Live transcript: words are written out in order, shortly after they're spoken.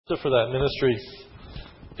for that ministry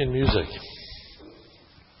in music.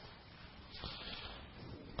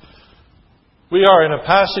 We are in a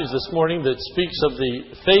passage this morning that speaks of the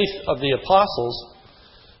faith of the apostles,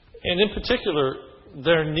 and in particular,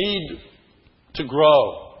 their need to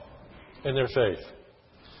grow in their faith.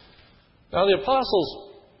 Now, the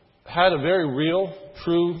apostles had a very real,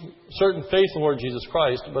 true, certain faith in the Lord Jesus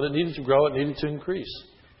Christ, but it needed to grow, it needed to increase.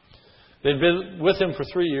 They'd been with Him for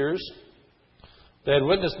 3 years. They had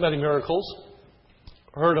witnessed many miracles,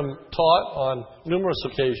 heard Him taught on numerous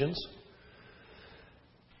occasions,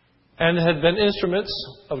 and had been instruments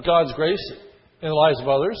of God's grace in the lives of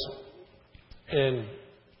others, in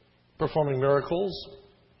performing miracles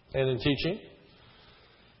and in teaching,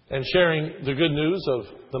 and sharing the good news of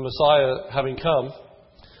the Messiah having come.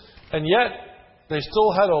 And yet, they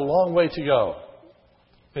still had a long way to go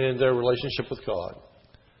in their relationship with God.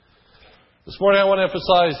 This morning I want to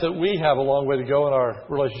emphasize that we have a long way to go in our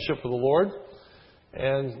relationship with the Lord,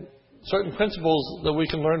 and certain principles that we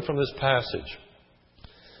can learn from this passage.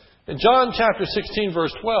 In John chapter 16,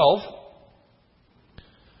 verse 12,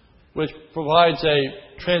 which provides a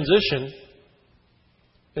transition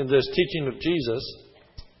in this teaching of Jesus,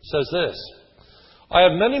 says this: I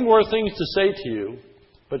have many more things to say to you,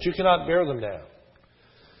 but you cannot bear them now.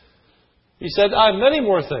 He said, I have many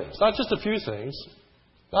more things, not just a few things,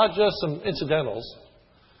 not just some incidentals.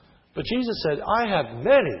 But Jesus said, I have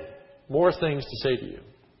many more things to say to you,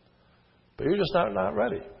 but you're just not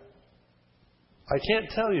ready. I can't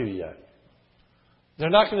tell you yet. They're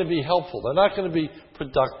not going to be helpful. They're not going to be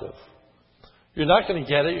productive. You're not going to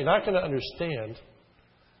get it. You're not going to understand.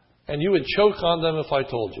 And you would choke on them if I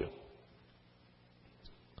told you.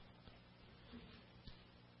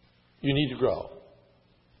 You need to grow.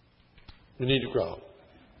 You need to grow.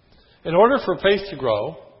 In order for faith to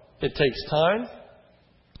grow, it takes time,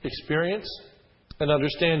 experience, and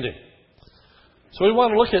understanding. So we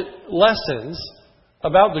want to look at lessons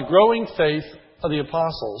about the growing faith of the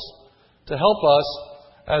apostles to help us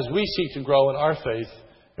as we seek to grow in our faith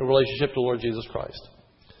in relationship to the Lord Jesus Christ.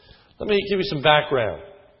 Let me give you some background,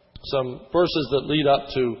 some verses that lead up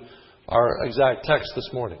to our exact text this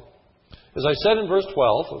morning. As I said in verse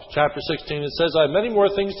 12 of chapter 16, it says, I have many more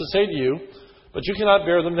things to say to you, but you cannot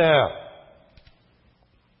bear them now.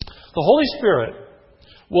 The Holy Spirit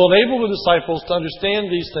will enable the disciples to understand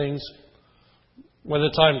these things when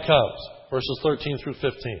the time comes. Verses 13 through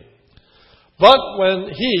 15. But when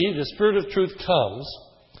He, the Spirit of truth, comes,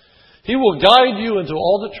 He will guide you into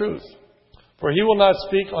all the truth. For He will not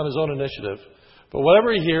speak on His own initiative, but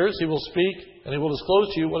whatever He hears, He will speak, and He will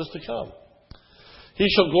disclose to you what is to come. He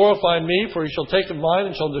shall glorify Me, for He shall take of mine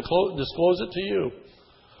and shall disclose it to you.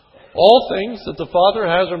 All things that the Father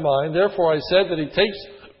has are mine, therefore I said that He takes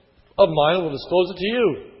of mine and will disclose it to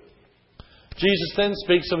you. Jesus then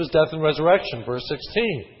speaks of His death and resurrection, verse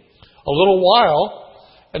 16. A little while,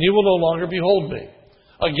 and you will no longer behold me.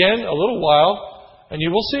 Again, a little while, and you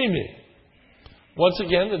will see me. Once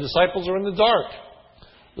again, the disciples are in the dark.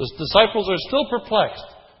 The disciples are still perplexed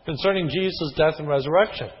concerning Jesus' death and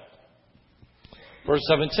resurrection. Verse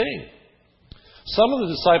 17. Some of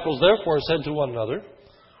the disciples therefore said to one another,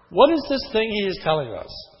 what is this thing He is telling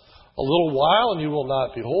us? A little while, and you will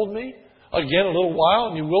not behold me. Again, a little while,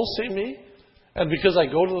 and you will see me. And because I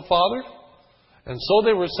go to the Father? And so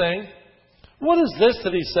they were saying, what is this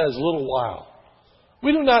that He says, a little while?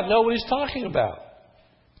 We do not know what He's talking about.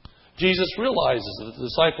 Jesus realizes that the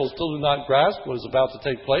disciples still do not grasp what is about to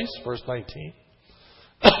take place. Verse 19.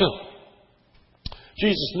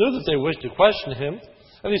 Jesus knew that they wished to question Him,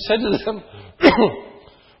 and He said to them,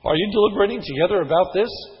 are you deliberating together about this?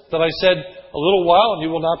 That I said, a little while and you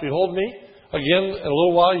will not behold me. Again, in a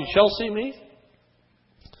little while you shall see me.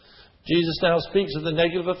 Jesus now speaks of the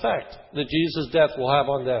negative effect that Jesus' death will have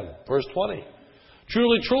on them. Verse 20.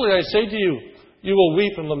 Truly, truly, I say to you, you will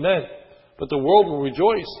weep and lament, but the world will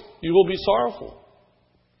rejoice. You will be sorrowful.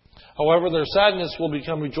 However, their sadness will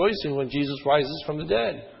become rejoicing when Jesus rises from the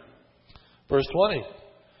dead. Verse 20.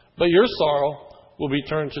 But your sorrow will be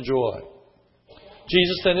turned to joy.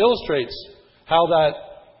 Jesus then illustrates how that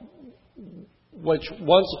which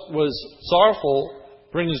once was sorrowful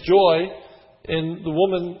brings joy in the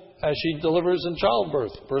woman as she delivers in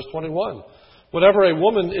childbirth. Verse 21. Whenever a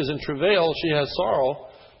woman is in travail, she has sorrow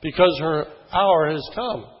because her hour has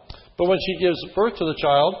come. But when she gives birth to the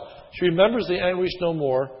child, she remembers the anguish no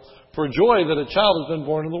more for joy that a child has been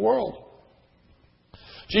born in the world.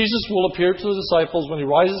 Jesus will appear to the disciples when He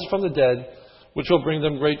rises from the dead, which will bring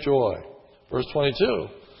them great joy. Verse 22.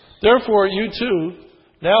 Therefore you too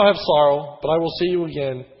now have sorrow, but I will see you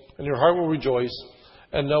again, and your heart will rejoice,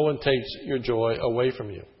 and no one takes your joy away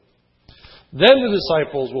from you. Then the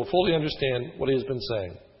disciples will fully understand what he has been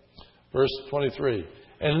saying. Verse 23.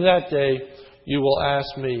 And in that day you will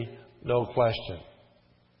ask me no question.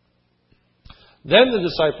 Then the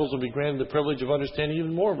disciples will be granted the privilege of understanding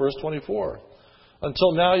even more. Verse 24.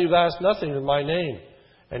 Until now you've asked nothing in my name,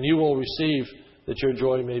 and you will receive that your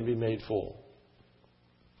joy may be made full.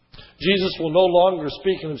 Jesus will no longer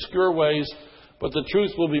speak in obscure ways, but the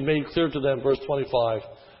truth will be made clear to them. Verse 25.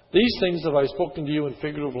 These things have I spoken to you in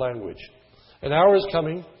figurative language. An hour is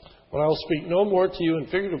coming when I will speak no more to you in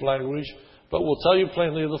figurative language, but will tell you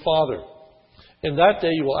plainly of the Father. In that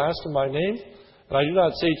day you will ask in my name, and I do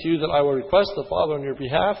not say to you that I will request the Father on your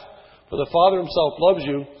behalf, for the Father himself loves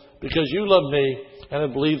you, because you love me and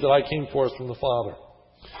have believed that I came forth from the Father.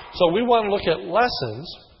 So we want to look at lessons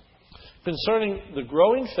concerning the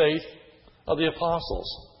growing faith of the apostles.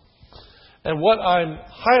 And what I'm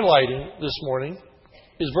highlighting this morning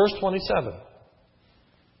is verse 27.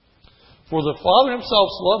 For the Father himself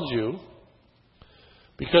loves you,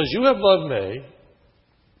 because you have loved me,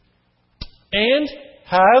 and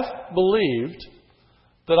have believed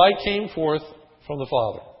that I came forth from the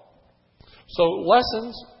Father. So,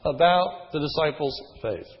 lessons about the disciples'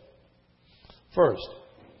 faith. First,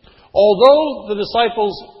 although the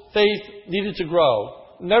disciples' faith needed to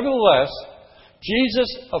grow, nevertheless,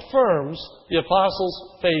 Jesus affirms the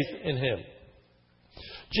apostles' faith in him.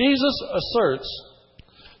 Jesus asserts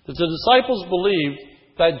that the disciples believed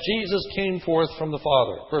that Jesus came forth from the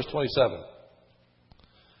Father. Verse 27.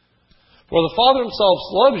 For the Father himself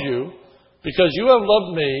loves you, because you have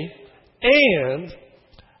loved me, and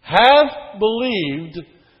have believed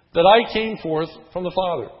that I came forth from the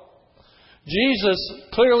Father. Jesus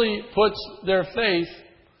clearly puts their faith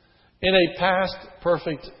in a past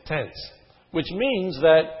perfect tense, which means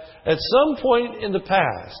that at some point in the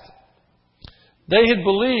past, they had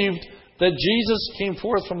believed that Jesus came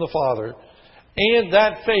forth from the Father, and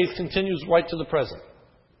that faith continues right to the present.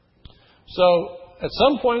 So, at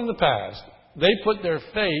some point in the past, they put their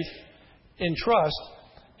faith in trust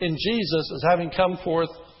in Jesus as having come forth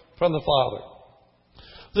from the Father.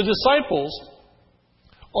 The disciples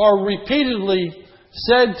are repeatedly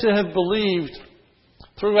said to have believed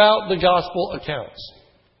throughout the gospel accounts.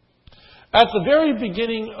 At the very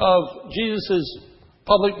beginning of Jesus'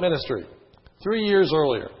 public ministry, 3 years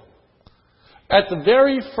earlier, at the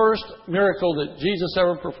very first miracle that Jesus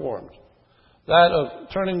ever performed, that of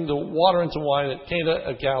turning the water into wine at Cana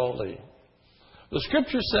of Galilee, the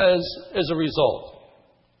Scripture says, as a result,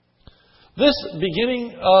 this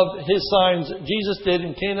beginning of his signs Jesus did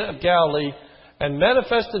in Cana of Galilee and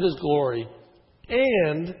manifested his glory,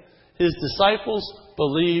 and his disciples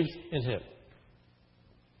believed in him.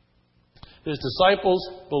 His disciples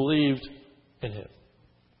believed in him.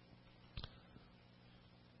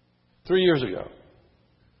 3 years ago,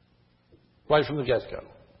 right from the get-go,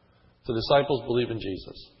 the disciples believed in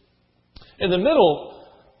Jesus. In the middle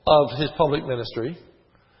of his public ministry,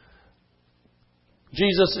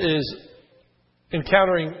 Jesus is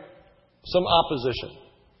encountering some opposition.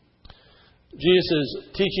 Jesus'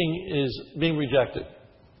 teaching is being rejected.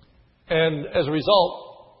 And as a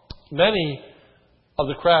result, many of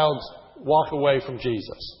the crowds walk away from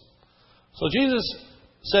Jesus. So Jesus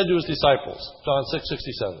said to his disciples, John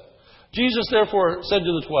 6:67, Jesus therefore said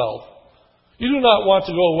to the 12, you do not want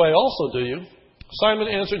to go away also, do you? Simon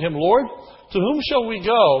answered him, Lord, to whom shall we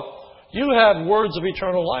go? You have words of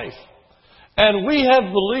eternal life. And we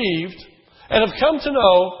have believed and have come to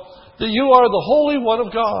know that you are the Holy One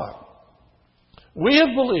of God. We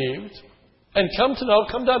have believed and come to know,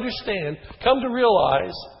 come to understand, come to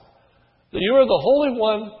realize that you are the Holy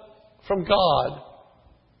One from God.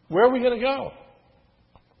 Where are we going to go?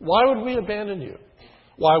 Why would we abandon you?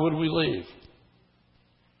 Why would we leave?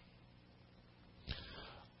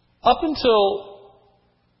 Up until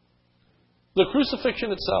the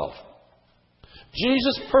crucifixion itself,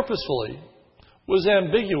 Jesus purposefully was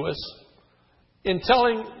ambiguous in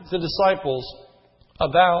telling the disciples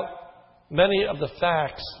about many of the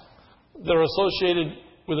facts that are associated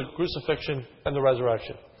with the crucifixion and the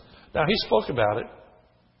resurrection. Now, he spoke about it,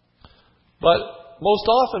 but most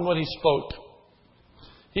often when he spoke,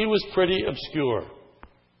 he was pretty obscure.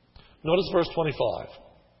 Notice verse 25.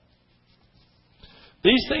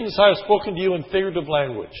 These things I have spoken to you in figurative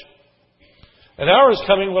language. An hour is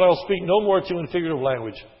coming when I will speak no more to you in figurative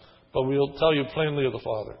language, but we will tell you plainly of the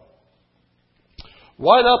Father.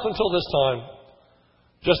 Right up until this time,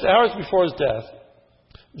 just hours before his death,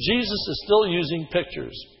 Jesus is still using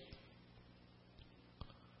pictures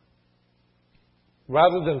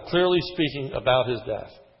rather than clearly speaking about his death.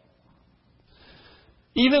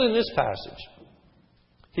 Even in this passage,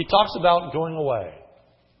 he talks about going away.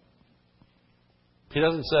 He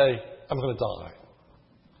doesn't say, I'm going to die.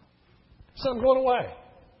 He said, I'm going away.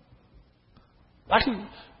 I can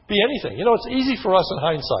be anything. You know, it's easy for us in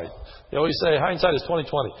hindsight. They always say hindsight is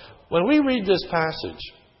 20/20. When we read this passage,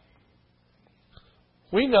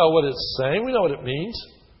 we know what it's saying. We know what it means.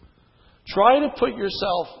 Try to put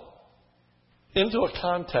yourself into a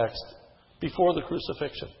context before the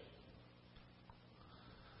crucifixion.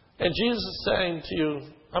 And Jesus is saying to you,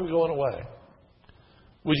 I'm going away.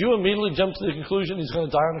 Would you immediately jump to the conclusion he's going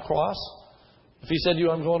to die on the cross? If he said to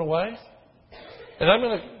you, I'm going away? And I'm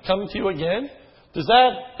going to come to you again? Does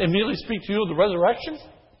that immediately speak to you of the resurrection?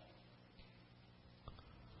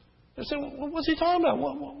 You say, what's he talking about?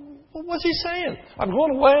 What's he saying? I'm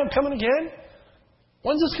going away, I'm coming again?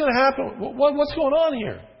 When's this going to happen? What's going on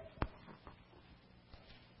here?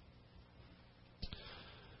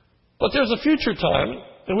 But there's a future time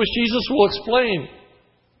in which Jesus will explain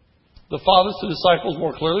the Father to the disciples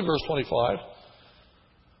more clearly, verse 25.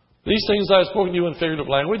 These things I have spoken to you in figurative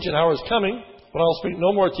language. An hour is coming when I will speak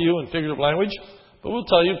no more to you in figurative language, but will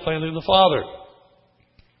tell you plainly of the Father.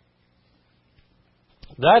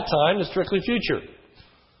 That time is strictly future.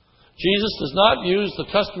 Jesus does not use the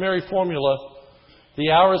customary formula,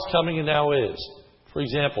 the hour is coming and now is. For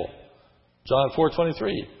example, John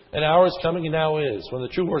 4:23, an hour is coming and now is, when the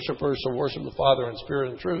true worshipers shall worship the Father in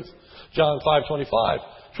spirit and truth. John 5:25,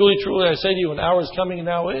 truly, truly, I say to you, an hour is coming and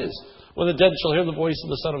now is, when the dead shall hear the voice of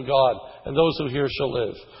the Son of God, and those who hear shall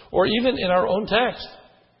live. Or even in our own text,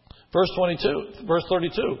 verse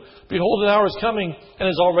 32, behold, an hour is coming and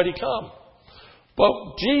has already come. But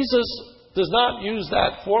Jesus does not use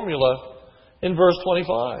that formula in verse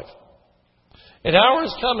 25. An hour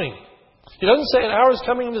is coming. He doesn't say an hour is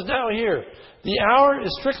coming and is now here. The hour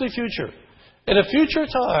is strictly future. In a future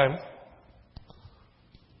time,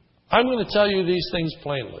 I'm going to tell you these things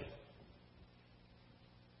plainly.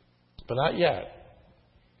 But not yet,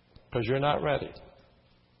 because you're not ready.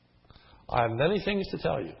 I have many things to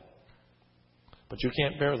tell you, but you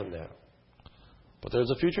can't bear them now. But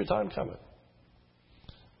there's a future time coming.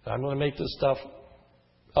 And I'm going to make this stuff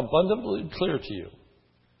abundantly clear to you.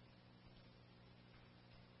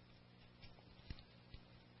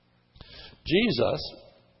 Jesus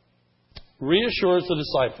reassures the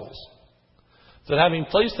disciples that having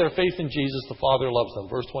placed their faith in Jesus, the Father loves them.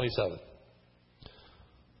 Verse 27.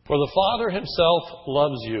 For the Father himself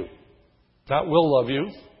loves you. Not will love you.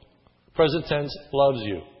 Present tense, loves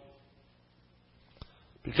you.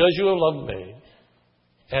 Because you have loved me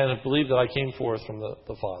and have believed that I came forth from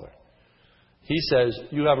the Father. He says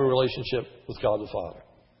you have a relationship with God the Father.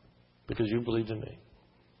 Because you believed in me.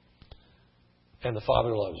 And the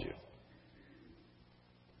Father loves you.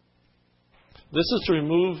 This is to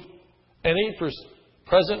remove any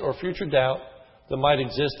present or future doubt that might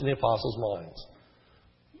exist in the apostles' minds.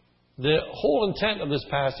 The whole intent of this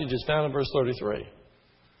passage is found in verse 33.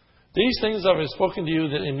 These things I have spoken to you,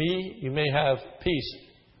 that in me you may have peace.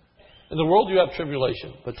 In the world you have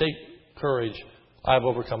tribulation, but take courage, I have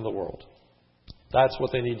overcome the world. That's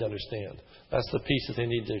what they need to understand. That's the peace that they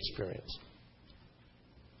need to experience.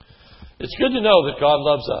 It's good to know that God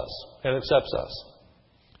loves us and accepts us.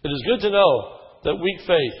 It is good to know that weak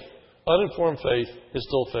faith, uninformed faith, is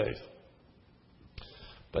still faith.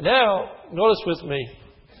 But now, notice with me,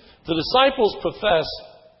 the disciples profess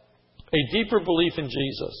a deeper belief in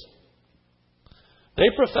Jesus. They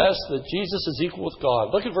profess that Jesus is equal with God.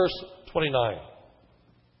 Look at verse 29.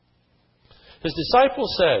 His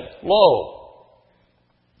disciples said, Lo,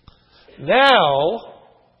 now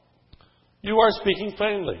you are speaking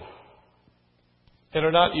plainly and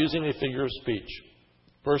are not using a figure of speech.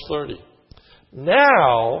 Verse 30.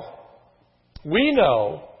 Now we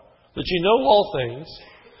know that you know all things,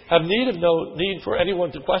 have no need for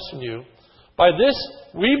anyone to question you. By this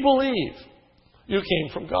we believe you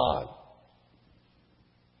came from God.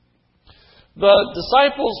 The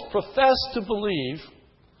disciples profess to believe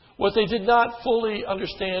what they did not fully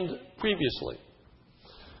understand previously.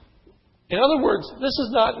 In other words, this is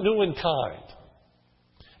not new in kind.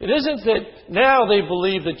 It isn't that now they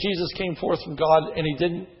believe that Jesus came forth from God and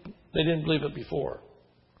they didn't believe it before.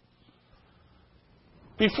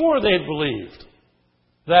 Before they had believed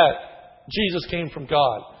that Jesus came from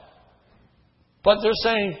God. But they're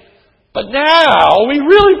saying, but now we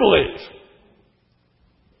really believe.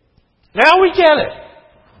 Now we get it.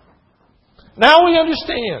 Now we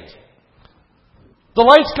understand. The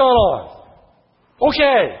light's gone on.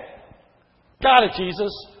 Okay. Got it,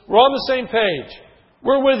 Jesus. We're on the same page.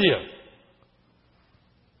 We're with you.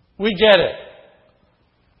 We get it.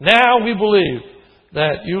 Now we believe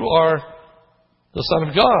that you are the Son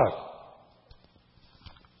of God.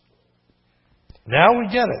 Now we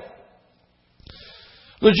get it.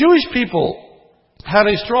 The Jewish people had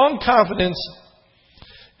a strong confidence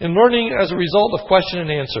in learning as a result of question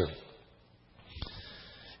and answer.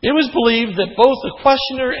 It was believed that both the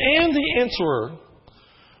questioner and the answerer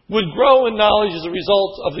would grow in knowledge as a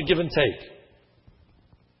result of the give and take.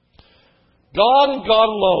 God and God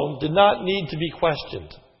alone did not need to be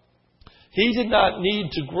questioned. He did not need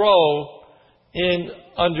to grow in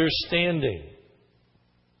understanding.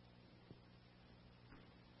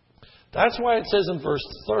 That's why it says in verse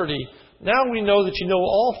 30, now we know that you know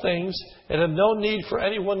all things and have no need for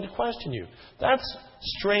anyone to question you. That's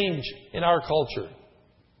strange in our culture.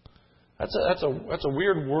 That's a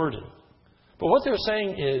weird wording. But what they're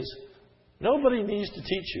saying is, nobody needs to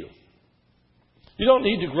teach you. You don't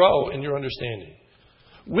need to grow in your understanding.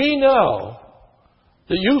 We know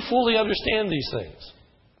that you fully understand these things.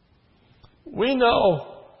 We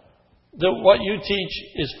know that what you teach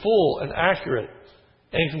is full and accurate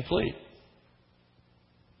and complete.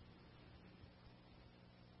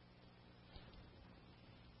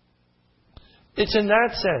 It's in that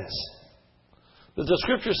sense that the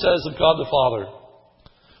Scripture says of God the Father,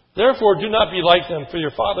 therefore do not be like them, for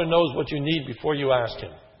your Father knows what you need before you ask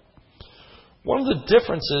Him. One of the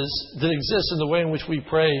differences that exists in the way in which we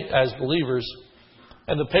pray as believers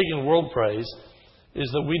and the pagan world prays is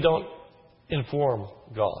that we don't inform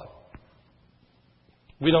God.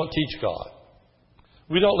 We don't teach God.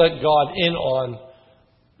 We don't let God in on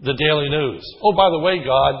the daily news. Oh, by the way,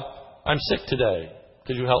 God, I'm sick today.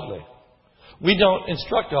 Could you help me? We don't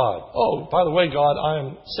instruct God. Oh, by the way, God, I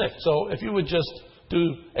am sick. So if you would just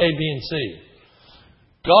do A, B, and C.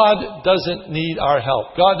 God doesn't need our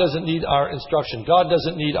help. God doesn't need our instruction. God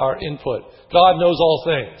doesn't need our input. God knows all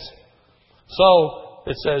things. So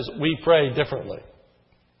it says we pray differently.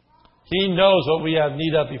 He knows what we have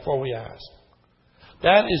need of before we ask.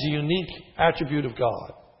 That is a unique attribute of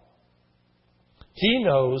God. He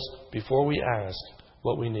knows before we ask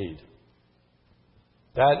what we need.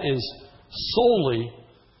 That is solely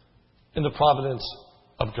in the providence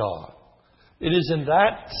of God. It is in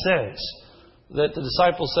that sense that the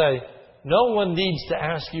disciples say, no one needs to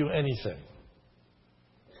ask you anything.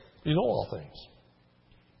 You know all things.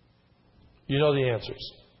 You know the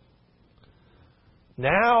answers.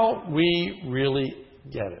 Now we really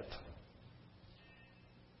get it.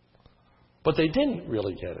 But they didn't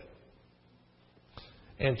really get it.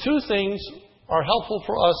 And two things are helpful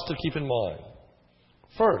for us to keep in mind.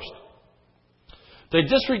 First, they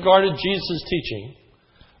disregarded Jesus' teaching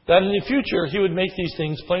that in the future He would make these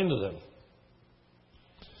things plain to them.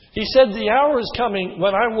 He said, the hour is coming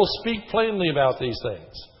when I will speak plainly about these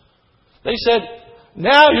things. They said,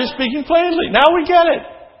 now you're speaking plainly. Now we get it.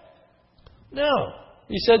 No.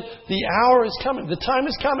 He said, the hour is coming. The time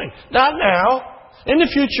is coming. Not now. In the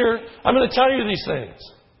future, I'm going to tell you these things.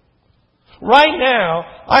 Right now,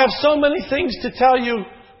 I have so many things to tell you,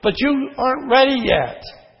 but you aren't ready yet.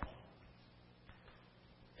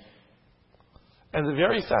 And the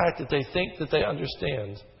very fact that they think that they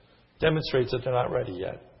understand demonstrates that they're not ready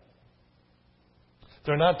yet.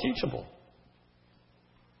 They're not teachable.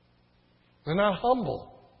 They're not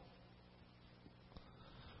humble.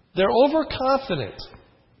 They're overconfident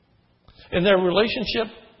in their relationship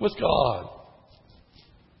with God.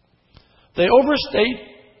 They overstate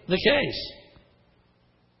the case.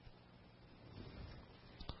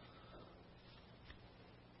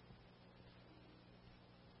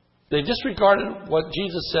 They disregarded what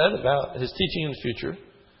Jesus said about His teaching in the future.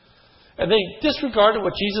 And they disregarded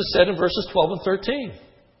what Jesus said in verses 12 and 13.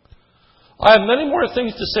 I have many more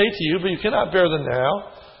things to say to you, but you cannot bear them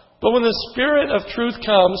now. But when the Spirit of truth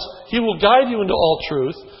comes, He will guide you into all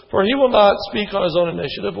truth. For He will not speak on His own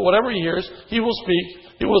initiative, but whatever He hears, He will speak.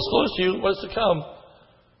 He will disclose to you what is to come.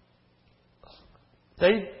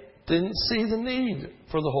 They didn't see the need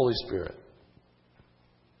for the Holy Spirit.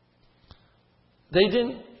 They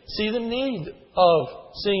didn't see the need of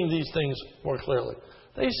seeing these things more clearly.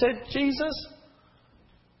 They said, Jesus,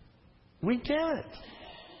 we get it.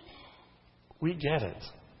 We get it.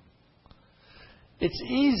 It's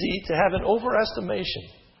easy to have an overestimation,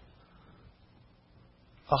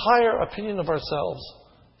 a higher opinion of ourselves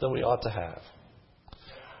than we ought to have.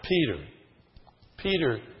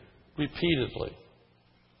 Peter repeatedly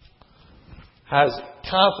has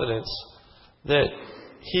confidence that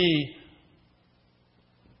he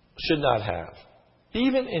should not have.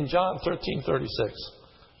 Even in John 13:36,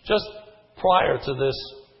 just prior to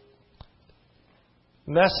this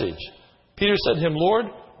message, Peter said to Him, Lord,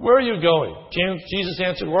 where are you going? Jesus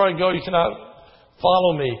answered, where I go, you cannot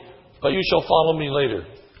follow me, but you shall follow me later.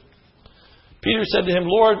 Peter said to Him,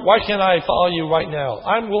 Lord, why can't I follow you right now?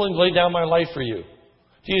 I'm willing to lay down my life for you.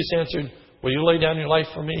 Jesus answered, Will you lay down your life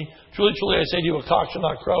for me? Truly, truly, I say to you, a cock shall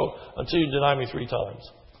not crow until you deny me 3 times.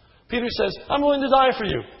 Peter says, I'm willing to die for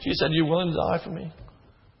you. Jesus said, are you willing to die for me?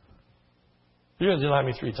 You're going to deny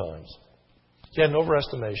me 3 times. He had an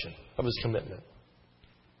overestimation of his commitment.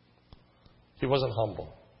 He wasn't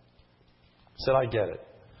humble. He said, I get it.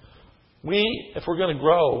 We, if we're going to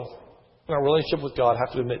grow in our relationship with God,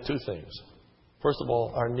 have to admit 2 things. First of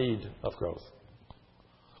all, our need of growth.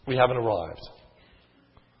 We haven't arrived.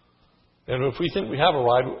 And if we think we have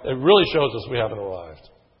arrived, it really shows us we haven't arrived.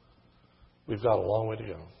 We've got a long way to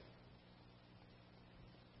go.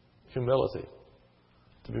 Humility.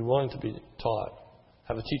 To be willing to be taught.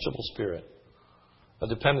 Have a teachable spirit. A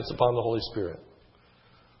dependence upon the Holy Spirit.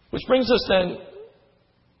 Which brings us then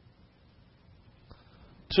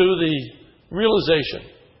to the realization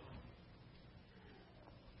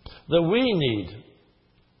that we need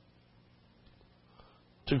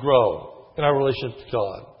to grow in our relationship to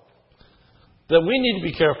God. That we need to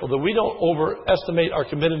be careful that we don't overestimate our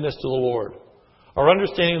committedness to the Lord, our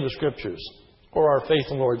understanding of the Scriptures, or our faith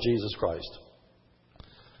in Lord Jesus Christ.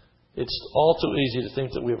 It's all too easy to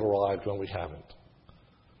think that we've arrived when we haven't.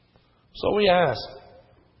 So we ask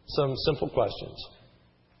some simple questions.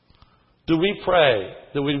 Do we pray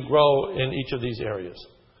that we grow in each of these areas?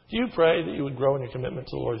 Do you pray that you would grow in your commitment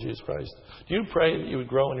to the Lord Jesus Christ? Do you pray that you would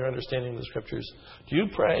grow in your understanding of the Scriptures? Do you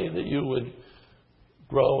pray that you would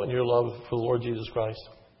grow in your love for the Lord Jesus Christ?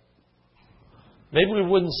 Maybe we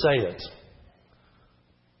wouldn't say it.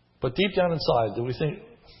 But deep down inside, do we think,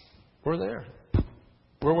 we're there.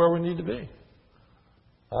 We're where we need to be.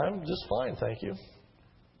 I'm just fine, thank you.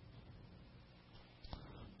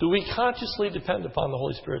 Do we consciously depend upon the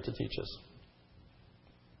Holy Spirit to teach us?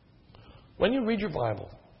 When you read your Bible,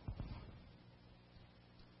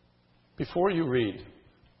 before you read,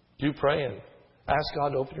 do you pray and ask God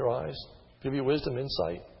to open your eyes, give you wisdom,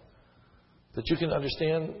 insight, that you can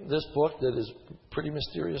understand this book that is pretty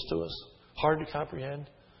mysterious to us, hard to comprehend?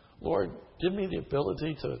 Lord, give me the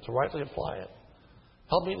ability to rightly apply it.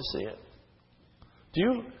 Help me to see it. Do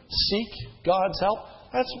you seek God's help?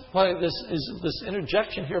 That's why this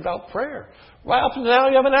interjection here about prayer. Right up to now,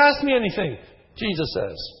 you haven't asked me anything, Jesus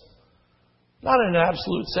says. Not in an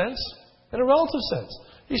absolute sense, in a relative sense.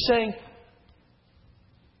 He's saying,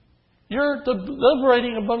 you're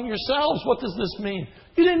deliberating among yourselves. What does this mean?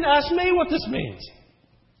 You didn't ask me what this means.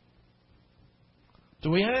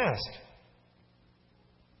 Do we ask?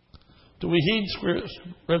 Do we heed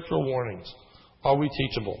scriptural warnings? Are we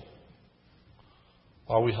teachable?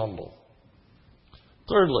 Are we humble?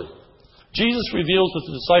 Thirdly, Jesus reveals that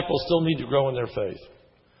the disciples still need to grow in their faith.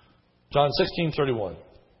 John 16:31.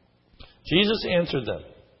 Jesus answered them,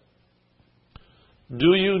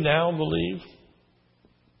 do you now believe?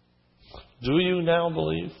 Do you now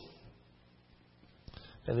believe?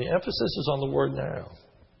 And the emphasis is on the word now.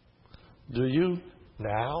 Do you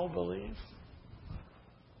now believe?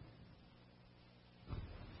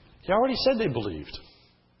 He already said they believed.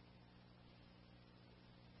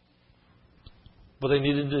 But they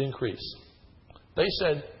needed to increase. They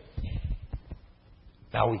said,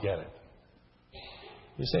 now we get it.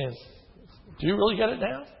 He's saying, do you really get it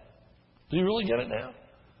now? Do you really get it now?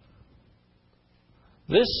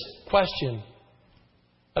 This question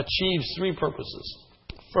achieves 3 purposes.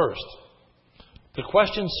 First, the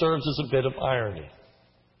question serves as a bit of irony.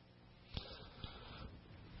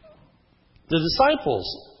 The disciples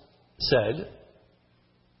said,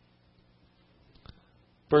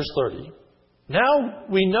 verse 30, now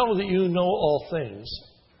we know that you know all things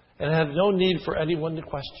and have no need for anyone to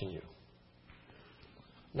question you.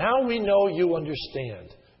 Now we know you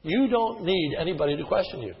understand. You don't need anybody to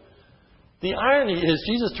question you. The irony is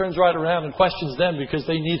Jesus turns right around and questions them because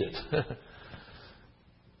they need it.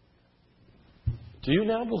 Do you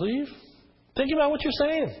now believe? Think about what you're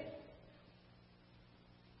saying.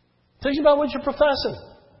 Think about what you're professing.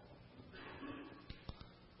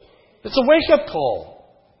 It's a wake-up call.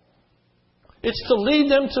 It's to lead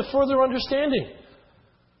them to further understanding.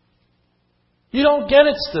 You don't get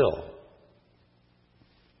it still.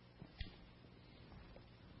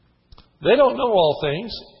 They don't know all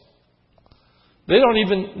things. They don't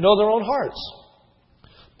even know their own hearts.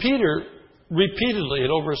 Peter repeatedly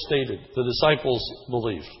had overstated the disciples'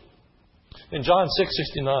 belief. In John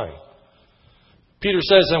 6:69, Peter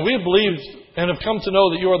says, and we have believed and have come to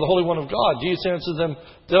know that you are the Holy One of God. Jesus answered them,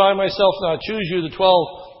 did I myself not choose you, the 12,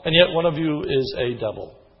 and yet one of you is a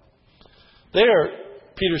devil? There,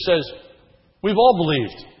 Peter says, we've all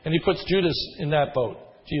believed. And he puts Judas in that boat.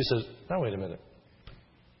 Jesus says, now wait a minute.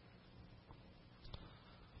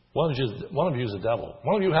 One of you is a devil.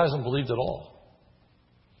 One of you hasn't believed at all.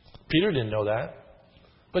 Peter didn't know that.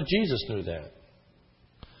 But Jesus knew that.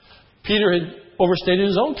 Peter had overstated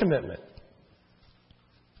his own commitment.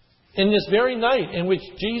 In this very night in which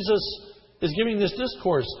Jesus is giving this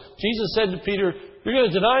discourse, Jesus said to Peter, "You're going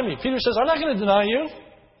to deny me." Peter says, "I'm not going to deny you.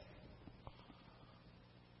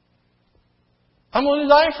 I'm going to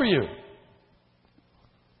die for you."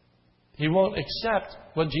 He won't accept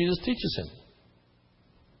what Jesus teaches him.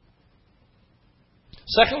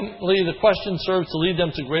 Secondly, the question serves to lead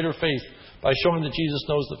them to greater faith by showing that Jesus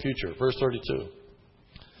knows the future. Verse 32.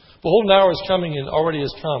 "Behold, an hour is coming and already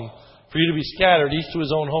has come for you to be scattered, each to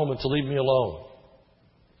his own home, and to leave me alone."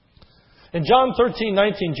 In John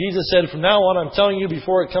 13:19, Jesus said, "From now on I'm telling you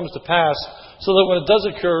before it comes to pass, so that when it does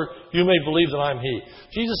occur, you may believe that I'm He."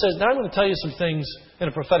 Jesus says, now I'm going to tell you some things in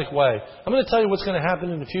a prophetic way. I'm going to tell you what's going to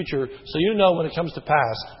happen in the future, so you know when it comes to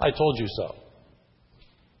pass, I told you so.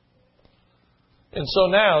 And so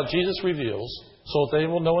now Jesus reveals, so that they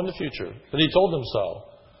will know in the future, that He told them so,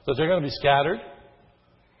 that they're going to be scattered,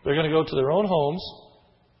 they're going to go to their own homes,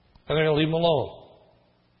 and they're going to leave them alone.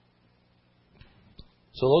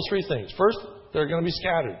 So those three things. First, they're going to be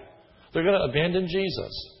scattered. They're going to abandon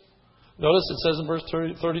Jesus. Notice it says in verse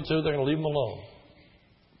 32, they're going to leave Him alone.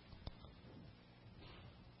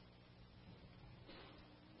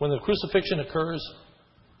 When the crucifixion occurs,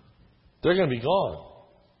 they're going to be gone.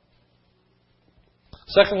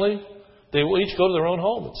 Secondly, they will each go to their own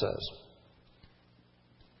home, it says.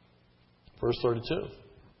 Verse 32.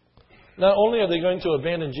 Not only are they going to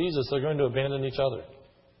abandon Jesus, they're going to abandon each other.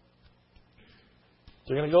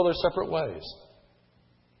 They're going to go their separate ways.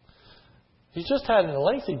 He's just had a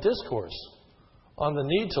lengthy discourse on the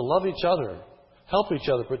need to love each other, help each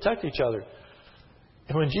other, protect each other.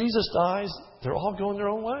 And when Jesus dies, they're all going their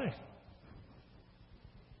own way.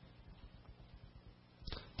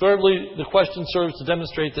 Thirdly, the question serves to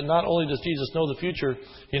demonstrate that not only does Jesus know the future,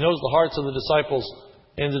 He knows the hearts of the disciples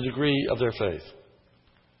and the degree of their faith.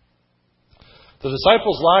 The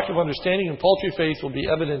disciples' lack of understanding and paltry faith will be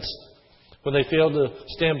evidenced when they fail to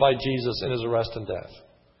stand by Jesus in His arrest and death.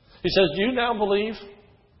 He says, "Do you now believe?"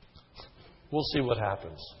 We'll see what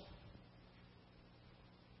happens.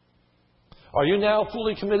 "Are you now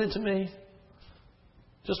fully committed to me?"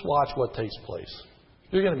 Just watch what takes place.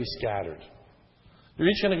 You're going to be scattered. You're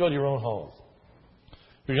each going to go to your own home.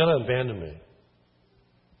 You're going to abandon me.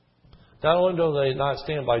 Not only do they not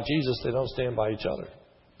stand by Jesus, they don't stand by each other.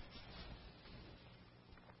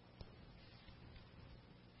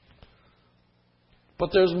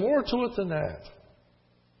 But there's more to it than that.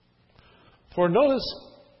 For notice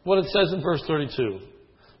what it says in verse 32.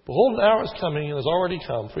 "Behold, an hour is coming and has already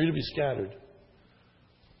come for you to be scattered,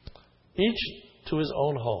 each to his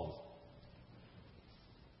own home."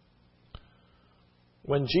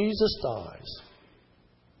 When Jesus dies,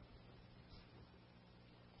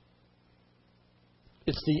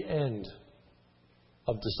 it's the end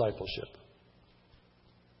of discipleship.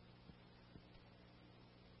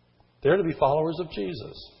 They're to be followers of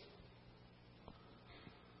Jesus.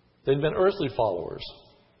 They've been earthly followers.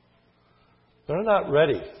 They're not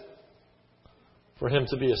ready for Him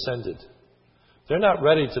to be ascended. They're not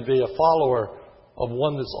ready to be a follower of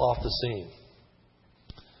one that's off the scene.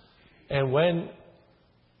 And when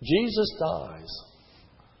Jesus dies,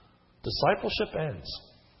 discipleship ends.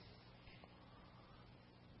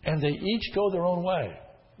 And they each go their own way.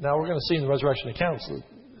 Now we're going to see in the resurrection accounts that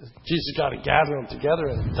Jesus got to gather them together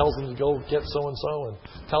and tells them to go get so-and-so and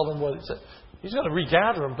tell them what He said. He's going to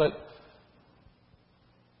regather them, but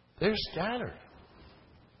they're scattered.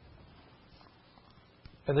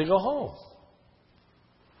 And they go home.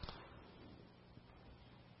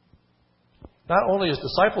 Not only is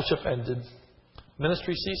discipleship ended,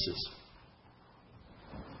 ministry ceases.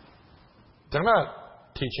 They're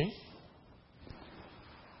not teaching.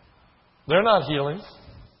 They're not healing.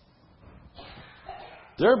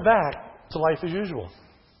 They're back to life as usual.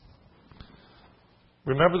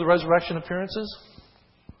 Remember the resurrection appearances?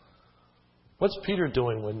 What's Peter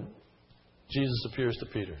doing when Jesus appears to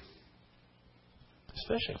Peter? He's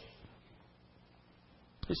fishing.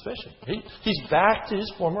 He's fishing. He's back to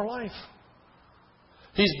his former life.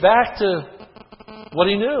 He's back to what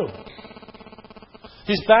he knew.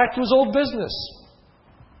 He's back to his old business.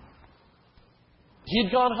 He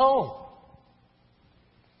had gone home.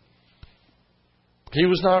 He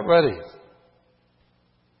was not ready.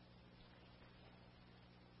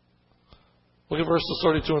 Look at verses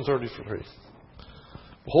 32 and 33.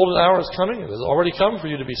 "Behold, an hour is coming, and it has already come for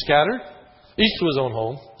you to be scattered, each to his own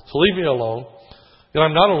home, to leave me alone. Yet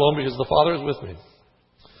I'm not alone, because the Father is with me.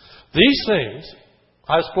 These things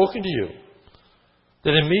I have spoken to you,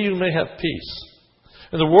 that in me you may have peace.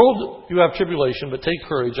 In the world you have tribulation, but take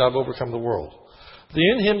courage, I have overcome the world."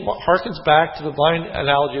 The in him harkens back to the vine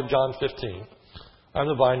analogy of John 15. I'm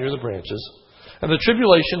the vine, you're the branches. And the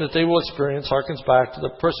tribulation that they will experience harkens back to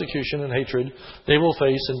the persecution and hatred they will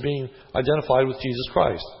face in being identified with Jesus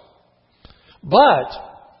Christ. But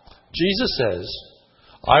Jesus says,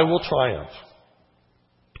 I will triumph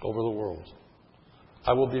over the world.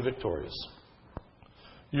 I will be victorious.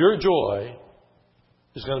 Your joy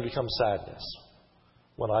is going to become sadness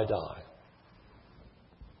when I die.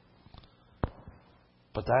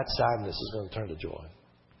 But that sadness is going to turn to joy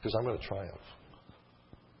because I'm going to triumph.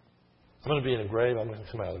 I'm going to be in a grave. I'm going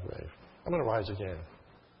to come out of the grave. I'm going to rise again.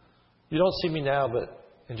 You don't see me now, but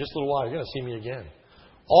in just a little while, you're going to see me again.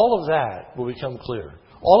 All of that will become clear.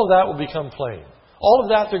 All of that will become plain. All of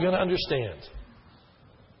that they're going to understand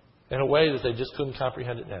in a way that they just couldn't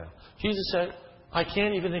comprehend it now. Jesus said, I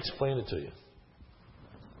can't even explain it to you.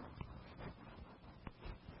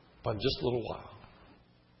 But in just a little while,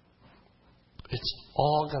 it's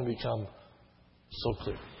all going to become so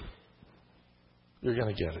clear. You're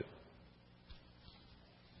going to get it.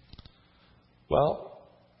 Well,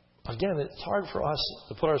 again, it's hard for us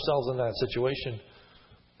to put ourselves in that situation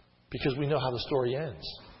because we know how the story ends.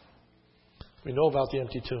 We know about the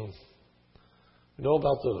empty tomb. We know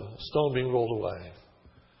about the stone being rolled away.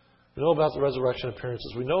 We know about the resurrection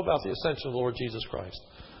appearances. We know about the ascension of the Lord Jesus Christ.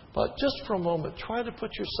 But just for a moment, try to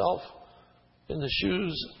put yourself in the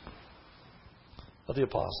shoes of the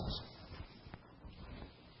apostles.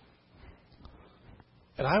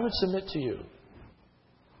 And I would submit to you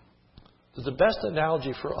that the best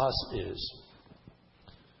analogy for us is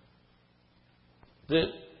that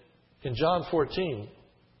in John 14,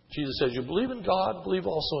 Jesus says, you believe in God, believe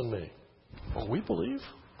also in me. Oh, we believe?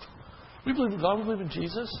 We believe in God, we believe in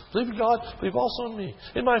Jesus. Believe in God, believe also in me.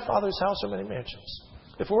 In my Father's house are many mansions.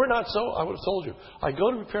 If it were not so, I would have told you. I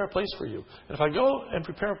go to prepare a place for you. And if I go and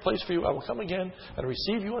prepare a place for you, I will come again and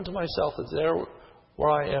receive you unto myself, that there where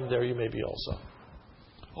I am, there you may be also.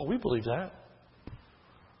 Oh, we believe that.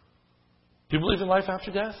 Do you believe in life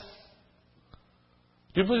after death?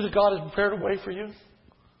 Do you believe that God has prepared a way for you?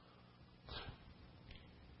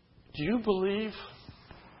 Do you believe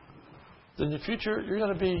that in the future you're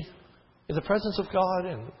going to be in the presence of God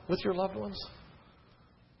and with your loved ones?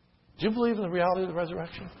 Do you believe in the reality of the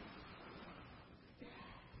resurrection?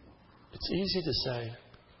 It's easy to say,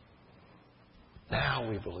 now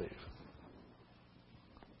we believe.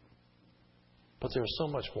 But there's so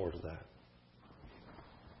much more to that.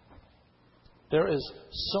 There is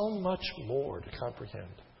so much more to comprehend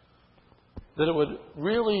that it would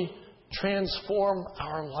really transform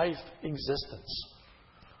our life existence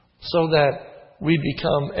so that we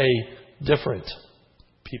become a different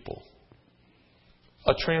people,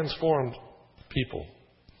 a transformed people.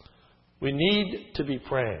 We need to be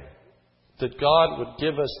praying that God would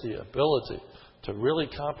give us the ability to really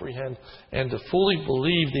comprehend and to fully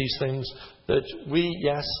believe these things that we,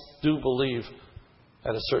 yes, do believe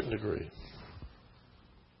at a certain degree.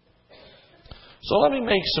 So let me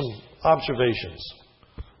make some observations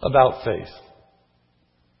about faith.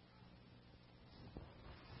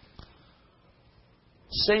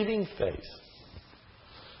 Saving faith.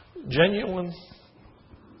 Genuine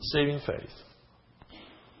saving faith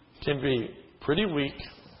can be pretty weak,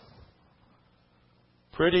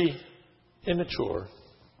 pretty immature,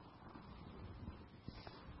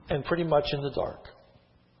 and pretty much in the dark.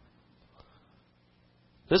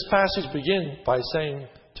 This passage begins by saying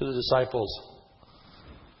to the disciples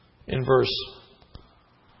in verse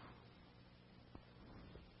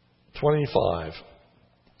 25,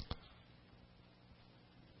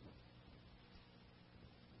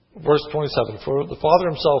 verse 27, for the Father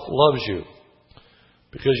himself loves you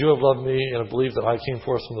because you have loved me and have believed that I came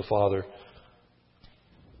forth from the Father.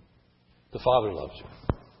 The Father loves you.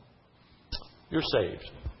 You're saved.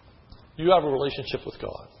 You have a relationship with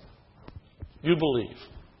God. You believe.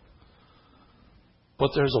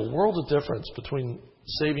 But there's a world of difference between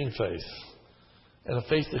saving faith and a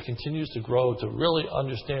faith that continues to grow to really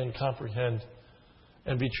understand, comprehend,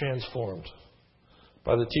 and be transformed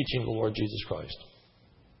by the teaching of the Lord Jesus Christ.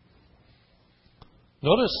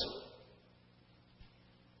 Notice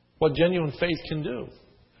what genuine faith can do.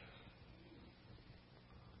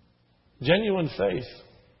 Genuine faith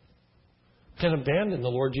can abandon the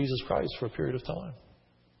Lord Jesus Christ for a period of time.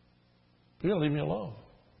 You're going to leave me alone.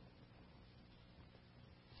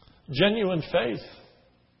 Genuine faith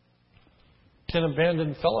can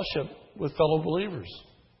abandon fellowship with fellow believers.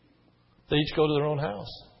 They each go to their own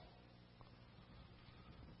house.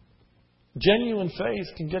 Genuine faith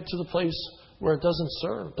can get to the place where it doesn't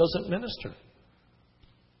serve, doesn't minister,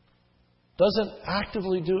 doesn't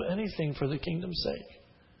actively do anything for the kingdom's sake.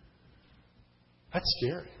 That's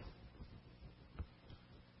scary.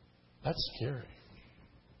 That's scary.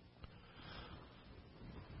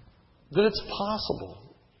 That it's possible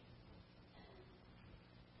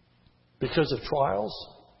because of trials,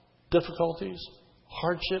 difficulties,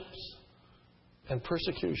 hardships, and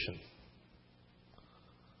persecution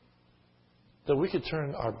that we could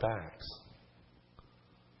turn our backs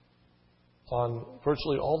on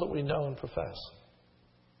virtually all that we know and profess.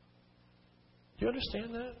 Do you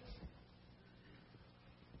understand that?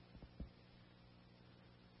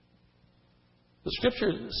 The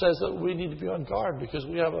Scripture says that we need to be on guard because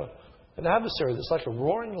we have an adversary that's like a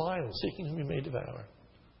roaring lion seeking whom he may devour.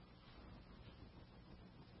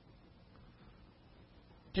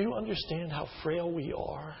 Do you understand how frail we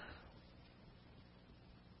are?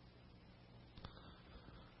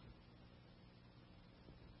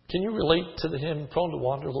 Can you relate to the hymn, "Prone to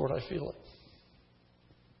Wander, Lord, I Feel It"?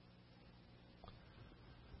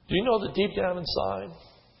 Do you know that deep down inside,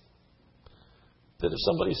 that if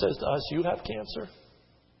somebody says to us, "You have cancer,"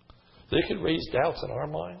 they could raise doubts in our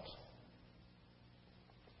minds?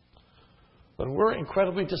 When we're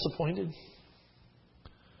incredibly disappointed,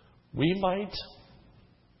 we might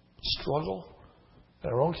struggle in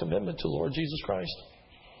our own commitment to the Lord Jesus Christ.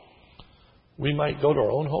 We might go to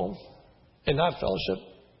our own home and not fellowship.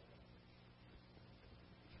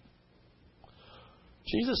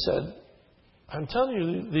 Jesus said, "I'm telling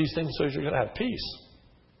you these things so you're going to have peace.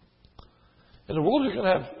 In the world you're going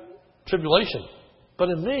to have tribulation, but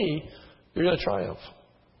in me you're going to triumph."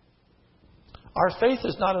 Our faith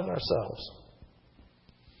is not in ourselves.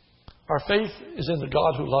 Our faith is in the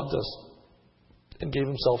God who loved us and gave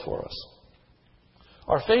himself for us.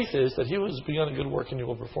 Our faith is that he who has begun a good work and he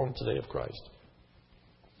will perform today of Christ.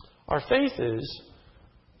 Our faith is,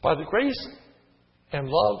 by the grace and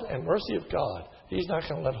love and mercy of God, he's not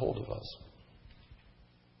going to let hold of us.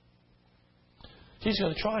 He's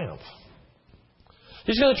going to triumph.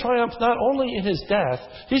 He's going to triumph not only in his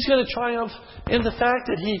death, he's going to triumph in the fact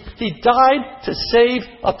that he died to save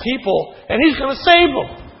a people, and he's going to save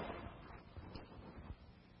them.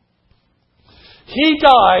 He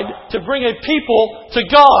died to bring a people to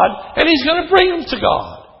God, and he's going to bring them to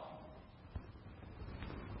God.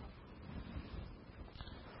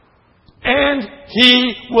 And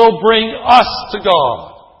he will bring us to God.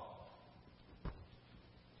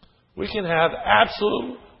 We can have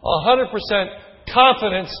absolute 100%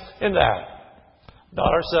 confidence in that.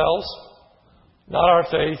 Not ourselves, not our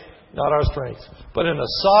faith, not our strength, but in a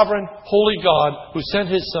sovereign, holy God who sent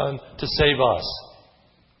his Son to save us.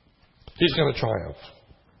 He's going to triumph.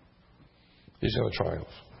 He's going to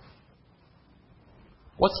triumph.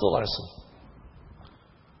 What's the lesson?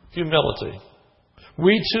 Humility.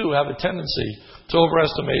 We too have a tendency to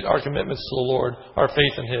overestimate our commitments to the Lord, our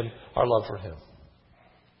faith in him, our love for him.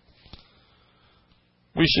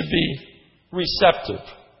 We should be receptive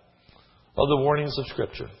of the warnings of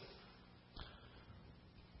Scripture.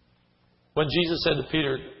 When Jesus said to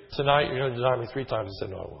Peter, "Tonight you're going to deny me 3 times," he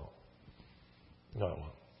said, "No, I won't. No, I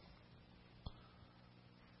won't."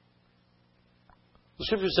 The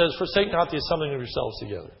Scripture says, "Forsake not the assembling of yourselves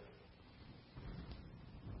together."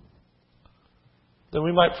 Then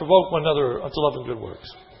we might provoke one another unto love and good works.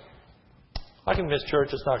 I can miss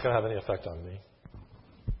church. It's not going to have any effect on me.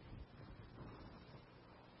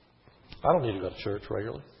 I don't need to go to church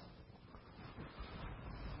regularly.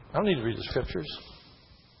 I don't need to read the Scriptures.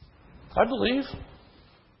 I believe.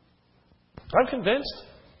 I'm convinced.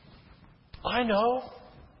 I know.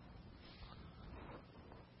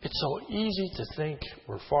 It's so easy to think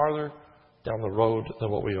we're farther down the road than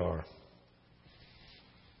what we are.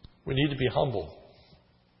 We need to be humble,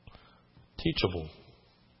 teachable.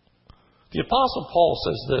 The Apostle Paul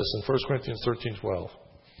says this in 1 Corinthians 13:12.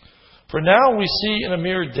 "For now we see in a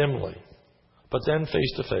mirror dimly, but then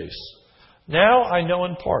face to face. Now I know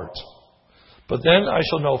in part, but then I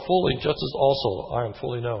shall know fully, just as also I am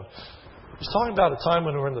fully known." He's talking about a time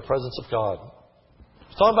when we're in the presence of God.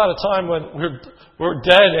 He's talking about a time when we're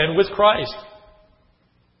dead and with Christ.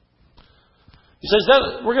 He says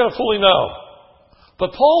then we're going to fully know.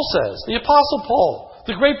 But Paul says, the Apostle Paul,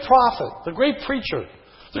 the great prophet, the great preacher,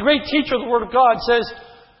 the great teacher of the Word of God says,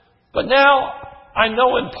 "But now I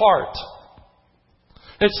know in part."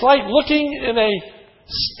 It's like looking in a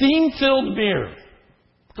steam-filled mirror.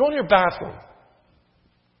 Go in your bathroom.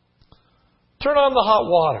 Turn on the hot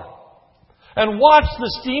water. And watch the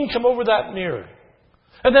steam come over that mirror.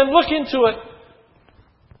 And then look into it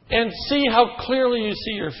and see how clearly you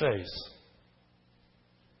see your face.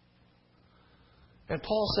 And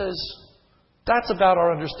Paul says, that's about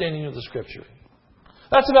our understanding of the Scripture.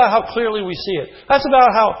 That's about how clearly we see it. That's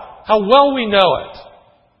about how well we know it.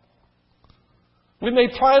 We may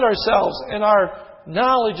pride ourselves in our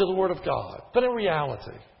knowledge of the Word of God, but in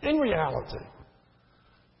reality,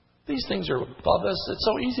 these things are above us. It's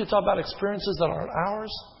so easy to talk about experiences that aren't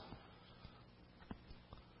ours.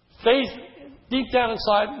 Faith, deep down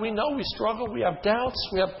inside, we know we struggle, we have doubts,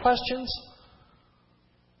 we have questions.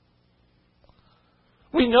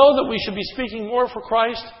 We know that we should be speaking more for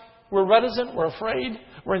Christ. We're reticent, we're afraid,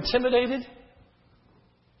 we're intimidated.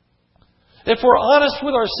 If we're honest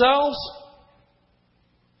with ourselves,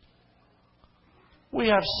 we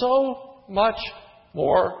have so much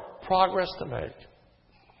more progress to make.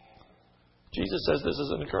 Jesus says this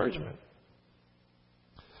is an encouragement.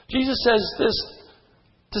 Jesus says this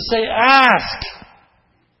to say, ask.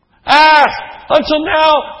 Ask. Until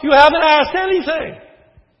now, you haven't asked anything.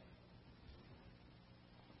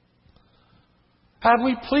 Have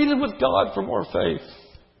we pleaded with God for more faith?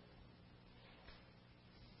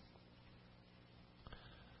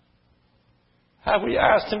 Have we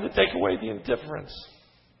asked Him to take away the indifference?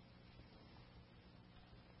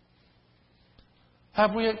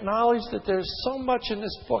 Have we acknowledged that there's so much in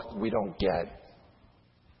this book we don't get?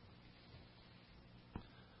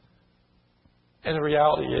 And the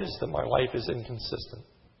reality is that my life is inconsistent.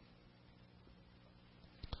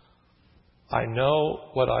 I know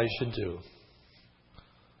what I should do,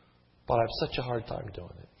 but I have such a hard time doing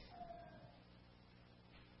it.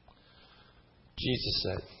 Jesus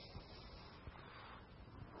said,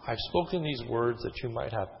 I've spoken these words that you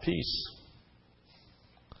might have peace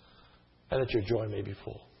and that your joy may be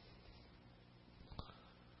full.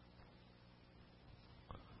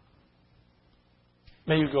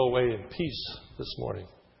 May you go away in peace this morning.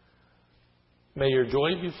 May your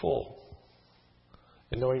joy be full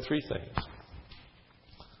in knowing three things.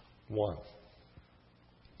 One,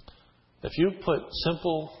 if you put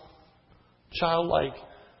simple, childlike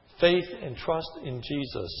faith and trust in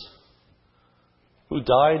Jesus, who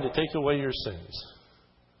died to take away your sins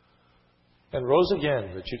and rose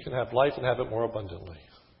again that you can have life and have it more abundantly,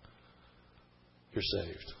 you're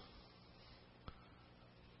saved.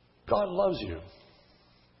 God loves you.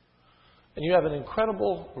 And you have an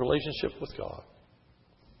incredible relationship with God.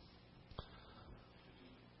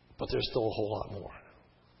 But there's still a whole lot more.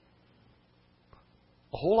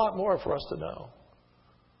 A whole lot more for us to know,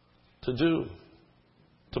 to do,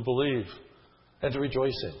 to believe, and to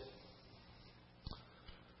rejoice in.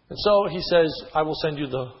 And so He says, I will send you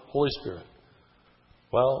the Holy Spirit.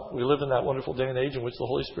 Well, we live in that wonderful day and age in which the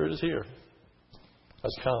Holy Spirit is here,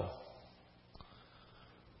 has come.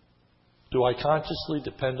 Do I consciously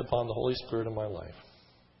depend upon the Holy Spirit in my life?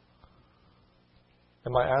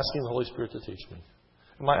 Am I asking the Holy Spirit to teach me?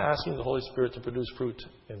 Am I asking the Holy Spirit to produce fruit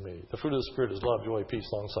in me? The fruit of the Spirit is love, joy, peace,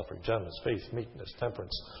 long-suffering, gentleness, faith, meekness,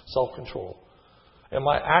 temperance, self-control. Am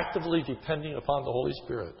I actively depending upon the Holy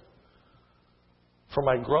Spirit for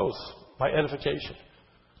my growth, my edification?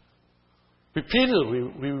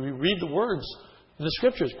 Repeatedly, we read the words in the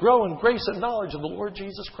Scriptures, grow in grace and knowledge of the Lord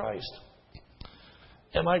Jesus Christ.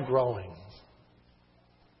 Am I growing?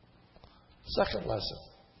 Second lesson.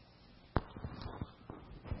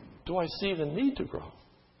 Do I see the need to grow?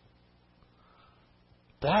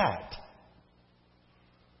 That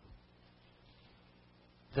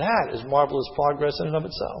is marvelous progress in and of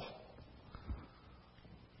itself.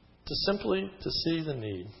 To see the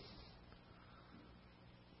need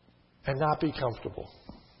and not be comfortable.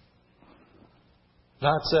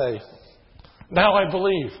 Not say, now I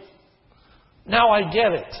believe. Now I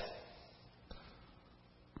get it.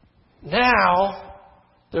 Now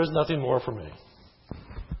there's nothing more for me.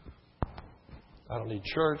 I don't need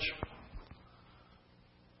church.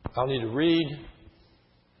 I don't need to read.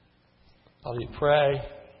 I don't need to pray.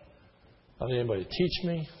 I don't need anybody to teach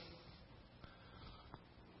me.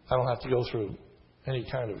 I don't have to go through any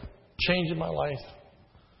kind of change in my life.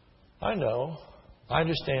 I know. I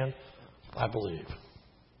understand. I believe.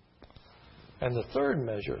 And the third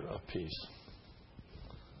measure of peace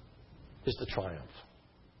is the triumph.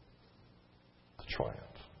 The triumph.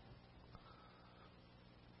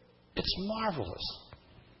 It's marvelous.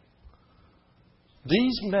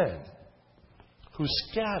 These men who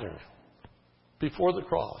scatter before the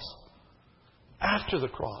cross, after the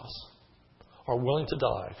cross, are willing to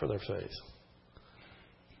die for their faith.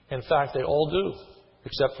 In fact, they all do,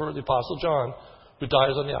 except for the Apostle John, who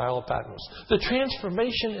dies on the Isle of Patmos. The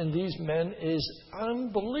transformation in these men is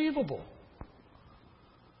unbelievable.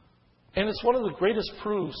 And it's one of the greatest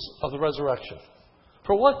proofs of the resurrection.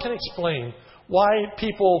 For what can explain why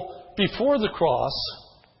people before the cross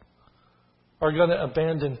are going to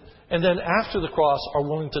abandon, and then after the cross are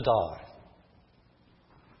willing to die?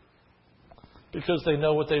 Because they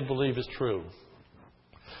know what they believe is true.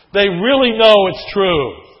 They really know it's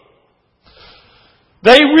true.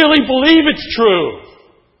 They really believe it's true.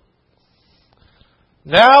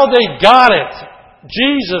 Now they got it.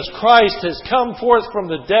 Jesus Christ has come forth from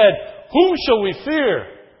the dead. Whom shall we fear?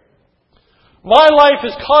 My life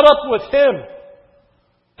is caught up with Him,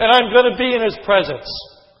 and I'm going to be in His presence.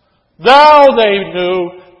 Now they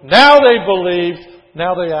knew, now they believed,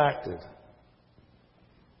 now they acted.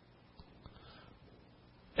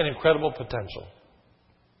 An incredible potential.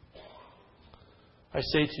 I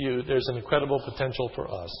say to you, there's an incredible potential for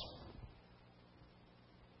us.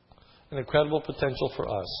 An incredible potential for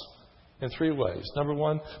us in three ways. Number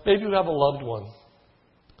one, maybe you have a loved one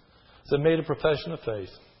that made a profession of faith.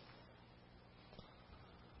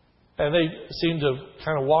 And they seem to have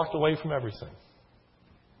kind of walked away from everything.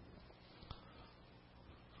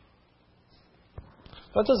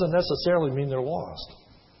 That doesn't necessarily mean they're lost.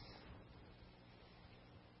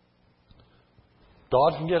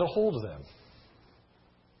 God can get a hold of them.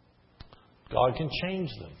 God can change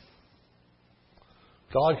them.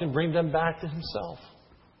 God can bring them back to Himself.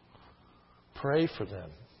 Pray for them.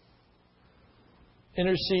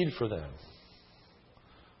 Intercede for them.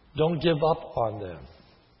 Don't give up on them.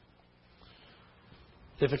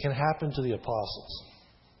 If it can happen to the apostles,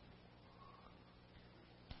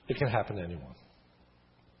 it can happen to anyone.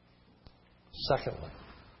 Secondly,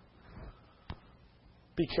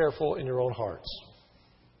 be careful in your own hearts.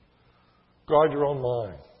 Guard your own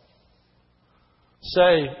mind.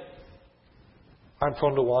 Say, I'm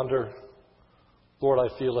prone to wander. Lord,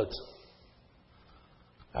 I feel it.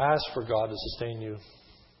 Ask for God to sustain you,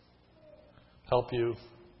 help you,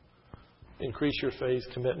 increase your faith,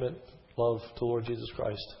 commitment, love to Lord Jesus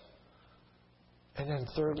Christ. And then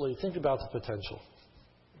thirdly, think about the potential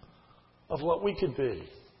of what we could be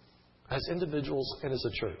as individuals and as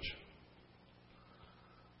a church.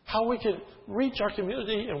 How we could reach our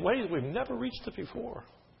community in ways we've never reached it before.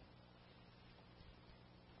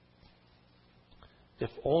 If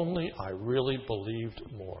only I really believed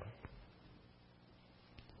more.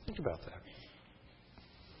 Think about that.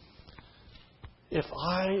 If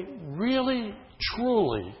I really,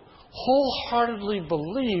 truly, wholeheartedly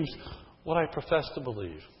believed what I profess to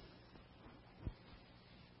believe,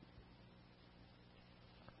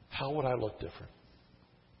 how would I look different?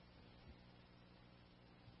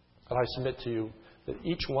 And I submit to you that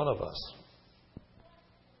each one of us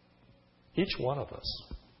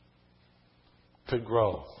could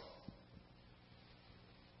grow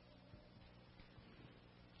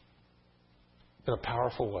in a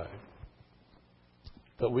powerful way.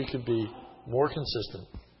 That we could be more consistent,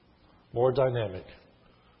 more dynamic,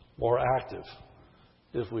 more active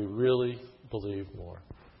if we really believe more.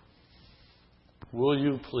 Will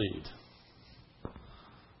you plead?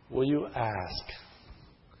 Will you ask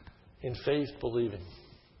in faith believing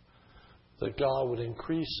that God would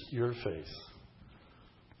increase your faith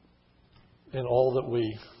in all that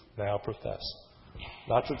we now profess?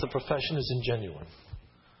 Not that the profession is ingenuine.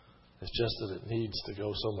 It's just that it needs to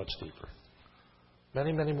go so much deeper.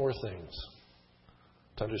 Many, many more things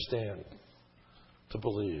to understand, to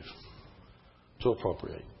believe, to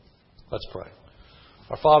appropriate. Let's pray.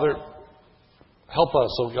 Our Father, help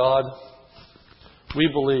us, O God. We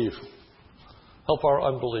believe. Help our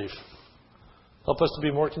unbelief. Help us to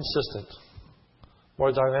be more consistent,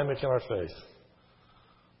 more dynamic in our faith.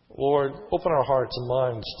 Lord, open our hearts and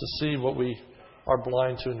minds to see what we are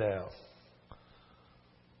blind to now.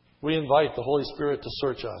 We invite the Holy Spirit to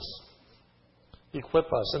search us, equip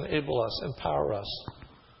us, enable us, empower us,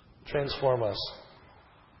 transform us.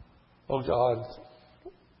 Oh God,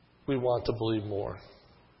 we want to believe more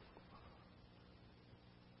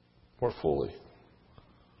fully,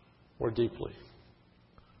 more deeply.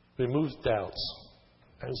 Remove doubts,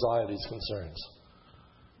 anxieties, concerns.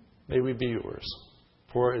 May we be yours.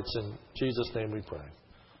 For it's in Jesus' name we pray.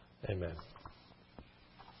 Amen.